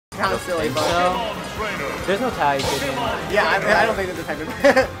kind of silly, but so. There's no tag. Yeah, I don't think there's a type of.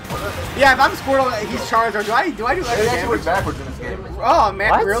 Yeah, if I'm Squirtle, he's Charizard. Do I do It actually went backwards in this game. Oh man,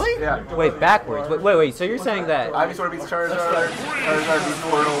 What? really? Yeah. Wait, backwards. Wait. So you're saying that? Ivysaur beats Charizard, Charizard beats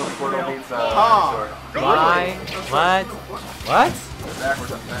Squirtle, Squirtle beats Oh. Ivysaur. Why? What?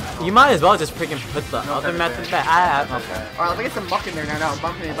 Backwards on that. You might as well just freaking put the other method back. Okay. Alright, let's get some muck in there now. No,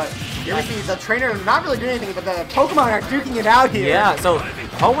 bumping it, but you ever see the trainer not really doing anything, but the Pokemon are duking it out here. Yeah, so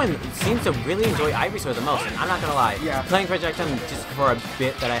Hoenn seems to really enjoy Ivysaur the most, and I'm not gonna lie. Yeah. Playing Projectum just for a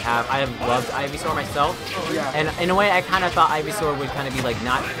bit that I have loved Ivysaur myself. Yeah. And in a way, I kind of thought Ivysaur would kind of be like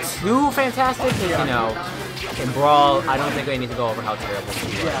not too fantastic, because you know, in Brawl, I don't think they need to go over how terrible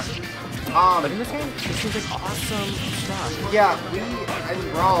he was. Yeah. But in this game, it seems like awesome stuff. Yeah,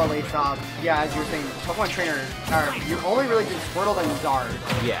 in Brawl at least, yeah, as you were saying, Pokemon Trainer, you only really did Squirtle and Zard.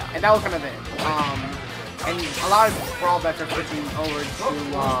 Yeah. And that was kind of it. And a lot of Brawl bets are switching over to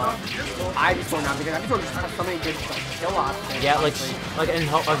Ivysaur now, because Ivysaur just has so many good kill options. Yeah, like in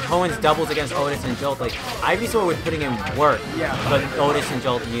Hoenn's doubles against Odis and Jolt, like Ivysaur was putting in work. Yeah. But Odis and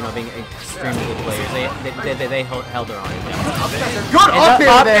Jolt, you know, being extremely good players, they held their own. Good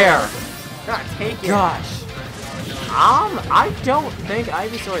up there. God, take it. Gosh. I don't think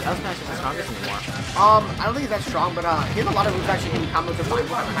Ivysaur's L-Smash is the strongest anymore. I don't think he's that strong, but he has a lot of moves actually can combo to find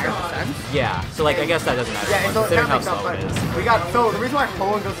with a higher percent. Yeah, so like I guess that doesn't matter. Yeah, and so it considering kind how of makes up, slow it is. we got, so the reason why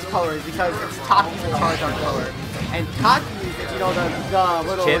Hoenn goes to color is because it's Taki's and Charizard color. And Taki's, if you know the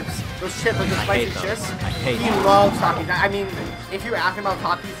little Chips? Those chips, like the spicy chips. I hate He them. loves Taki's. I mean, if you ask him about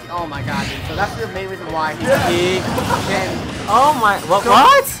Taki's, oh my god, dude. So that's the main reason why he can. Oh my,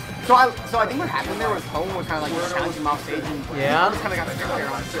 what? So I think what happened there was Hoenn was kind of like challenging him off stage, and Yeah. just kind of got sick there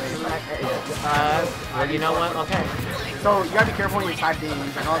on stage. Well, you know what? Okay. So you gotta be careful when you type things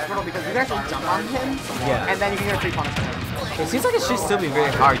like Squirtle, because you can actually jump on him, Yeah. and then you can get a free punish from him. It seems like it should still be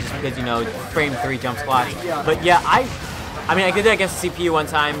very hard just because, you know, frame 3 jump squat. Yeah. But yeah, I mean, I did that against CPU one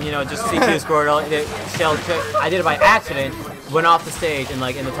time, you know, just CPU Squirtle. I did it by accident, went off the stage, and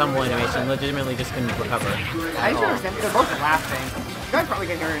like in the tumble animation, legitimately just couldn't recover. I didn't understand, they're both laughing. You guys probably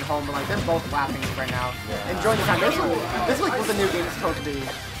can hear it at home, but like they're both laughing right now. Enjoying the time. This is like what the new game is supposed to be.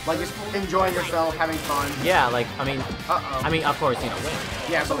 Like just enjoying yourself, having fun. Yeah, like, I mean, of course, you know, win.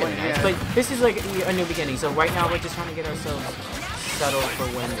 Yeah, but win, yeah. But this is like a new beginning, so right now we're just trying to get ourselves settled for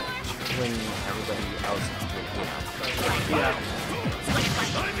when everybody else, you know. Yeah.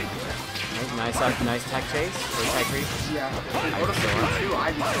 Nice tech chase, or tech reach. Yeah. Odis is too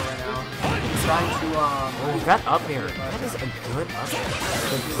Ivysaur right now. He's trying to Oh, that up air. That is a good up air.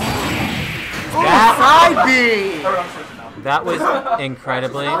 side B! That was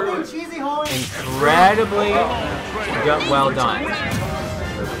incredibly well done.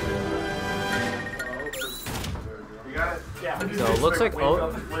 So it looks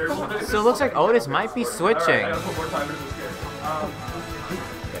like Odis might be switching.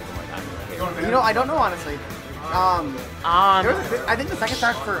 You know, I don't know honestly. I think the second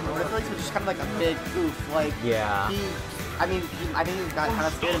start for Odis was just kind of like a big oof. Like, Yeah. I think he got kind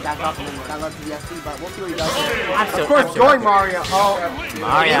of scared and backed off and then got left to the SD, but we'll see what he does here. I'm Of course, going Mario. Oh,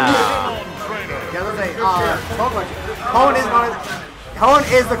 Mario. Yeah, let's say, Hoenn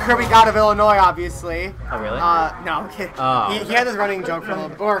is the Kirby god of Illinois, obviously. Oh, really? No, I'm kidding. Oh. He had this running joke for a little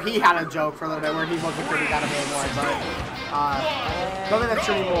bit, or he had a joke for a little bit where he was the Kirby god of Illinois, but don't think that's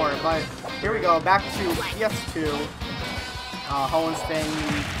true anymore. But here we go, back to PS2. Hoenn's thing,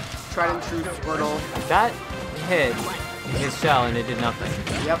 tried and true Squirtle. That hit his shell and it did nothing.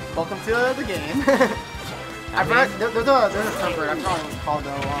 Yep, welcome to the game. I forgot, there's a term for it, I forgot what it's called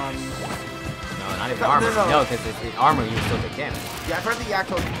though. No, not even armor. No, because the armor you still take damage. Yeah, I forgot the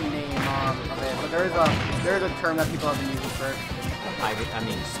actual name of it, but there is a term that people have been using for it. I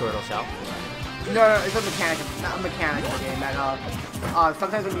mean, Squirtle shell. No, it's a mechanic. It's not a mechanic of the game. That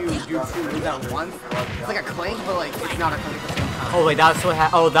sometimes when you do two moves at once, it's like a clink, but like it's not a clink at the same time. Oh wait, that's what.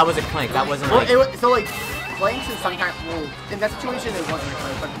 Oh, that was a clink. That wasn't like. So like clinks and sometimes, well, in that situation it wasn't a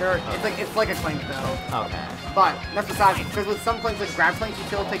clink, but it's like a clink though. Okay. But that's besides, because with some clinks, like grab clinks, you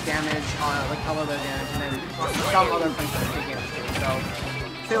still take damage, like a little bit of damage, and then some other clinks don't take damage too. So,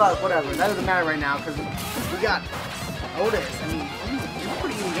 say like whatever. That doesn't matter right now because we got Odis. I mean, he's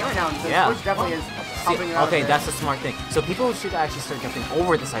pretty even game right now. So Yeah. Switch definitely is helping out. Okay, that's the smart thing. So people should actually start jumping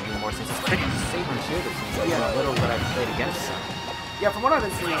over the side more since it's pretty safe and shielded. Yeah. A little what I've played against them. Yeah, from what I've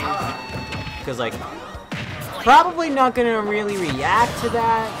been seeing. Because like. Probably not gonna really react to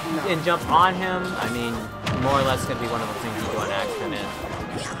that and jump on him. I mean, more or less gonna be one of the things you do on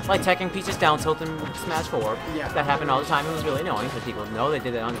accident. Like taking Peach's down tilt and smash forward. Yeah. That happened all the time. It was really annoying because people know they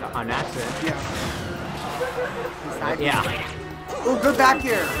did it on accident. Yeah. Yeah. Ooh, good back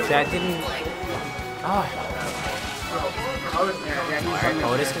here. That didn't... Oh. Yeah, Alright,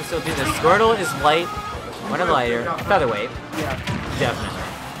 Odis can still do this. Squirtle is light. One of lighter. Featherweight. Yeah. Definitely.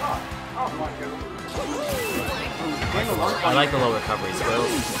 I like the low recovery. Squirtle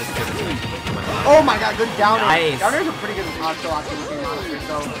just doesn't take too much. Oh my god, good down air. Nice. Down airs are pretty good still option here,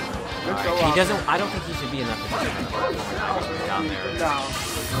 so good go He up. doesn't... I don't think he should be in that position down there. No.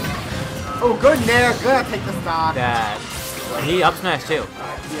 Oh, good nair. Good at take the stock. That... He up smash too.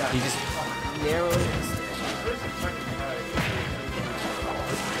 Yeah. He just narrowly missed it.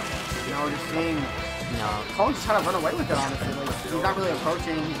 No, we're just seeing... No. Colin's just trying to run away with it, honestly. Like, he's not really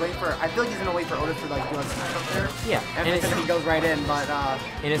approaching. He's waiting for... I feel like he's going to wait for Odis to, like, do a smash up there. Yeah. And it's, he goes right in, but,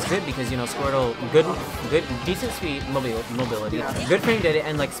 And it's good because, you know, Squirtle, good, decent speed, mobility, Yeah. good frame data,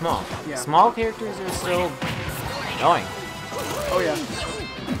 and, like, small. Yeah. Small characters are still going. oh yeah.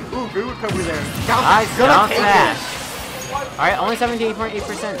 Ooh, good recovery there. Nice, Gonna down take smash. Alright, only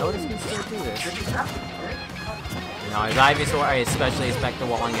 78.8%. Odis can still do this. You know, his Ivysaur, I especially expect the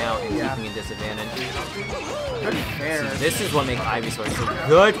walling out and Yeah. keeping a disadvantage. Good fair. See, this is what makes Ivysaur so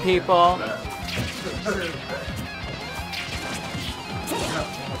good, people.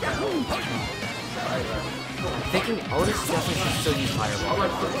 I'm thinking Odis definitely should still use Fireball.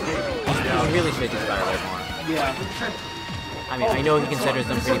 He really should use Fireball more. Yeah. I mean, I know he considers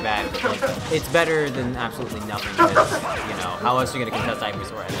them pretty bad, but like, it's better than absolutely nothing because, you know, how else are you going to contest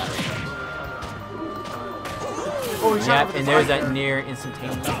Ivysaur at that range? Oh, he's Yep, and there's that near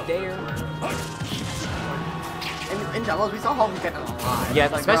instantaneous there. In doubles, we saw how we get a lot. Yeah,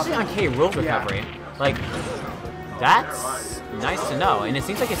 Like, especially on K rule recovery. Yeah. Like, that's nice to know, and it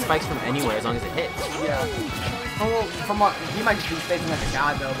seems like it spikes from anywhere as long as it hits. Yeah. Oh, well, from what he might just be spacing like a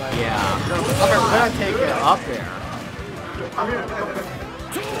god though, but Yeah. Okay, we're gonna take it. Up there. Right.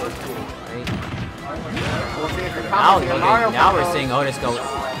 We'll see if it Now, comes. okay, Mario now we're combo. seeing Odis go.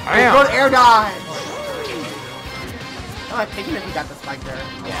 Good air dive. I like taking if he got the spike there.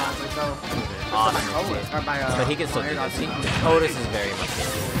 Yeah. So. Awesome. But he can still do this. Odis is very much good.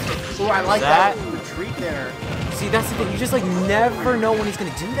 Ooh, I like That- that retreat there. See, that's the thing. You just like never know when he's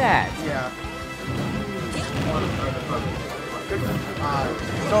gonna do that. Yeah.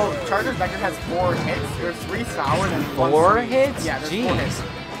 So Charger's Vector has 4 hits. There's 3 sour and 1 4 sweet. hits? Yeah, there's 4 Jeez. hits.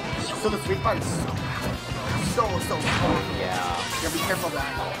 So the sweet spot is so cold. Yeah. You gotta be careful of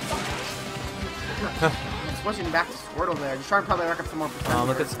that. Switching back to Squirtle there. Just trying to probably rack up some more percent. Oh,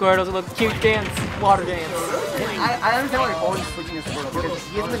 look at Squirtle's little cute dance, water dance. I understand why Hoenn is switching to Squirtle because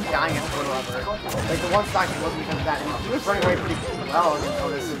he hasn't been dying at Squirtle ever. Like the one stock he wasn't because of that. And he was running away pretty well against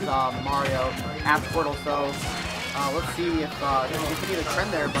Odis' Mario at Squirtle. So let's see if he can continue the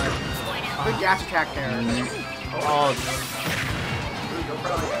trend there. But good dash attack there. Oh.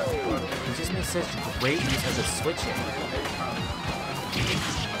 He just makes such great use of the switching.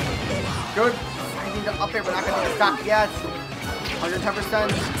 Good. I need to up air, but not gonna get stock yet. 110%.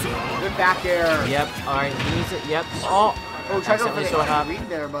 Good back air. Yep. All right. He needs it. Yep. Oh. Oh, try to go for Accidentally the short hop. read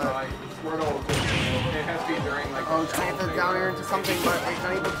there, but It has to be during like. oh, trying to get the down air into something, but he's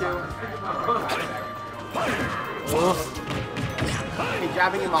not able to. Oof. Okay,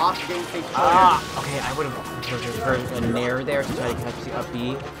 jabbing him off, getting fake shoulder. Ah. Okay. I would have preferred a nair there to try to catch the up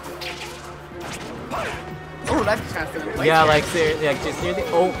B. Oh, that's just kind of stupid. Yeah, like just near the.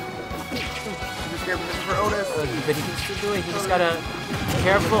 Oh. Just scared position for Odis. But he can still do it. He just gotta be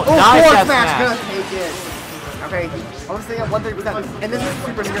careful. Oh, Nice forward F smash, smash. gonna take it. Okay, I want to say at 130%, and this is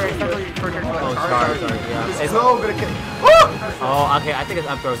super scary, especially for a character Oh, like Charizard, Charizard. yeah. He's It's- so good at killing. Oh, okay. I think his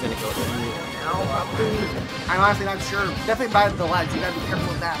up throw is gonna kill it. I'm honestly not sure. Definitely by the ledge, you gotta be careful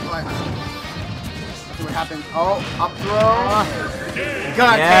with that, but let's see what happens. Oh, up throw.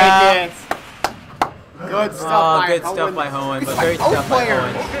 Gonna Yeah. take it. Good stuff by good Hoenn. stuff by Hoenn, Good but stuff very by both tough by players.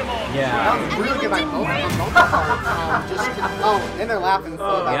 Hoenn. That Yeah. was really good by both parts. And they're laughing so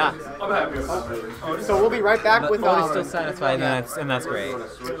about Yeah. it. So we'll be right back with Odis still satisfied, and that's great.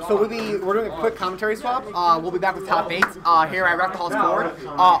 So we're doing a quick commentary swap. We'll be back with top 8 here at Rec Hall's Board.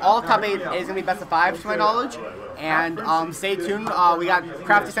 All of top 8 is gonna be best of 5 to my knowledge. And stay tuned. We got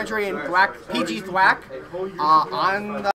Crafty Century and Thwack, PG Thwack on the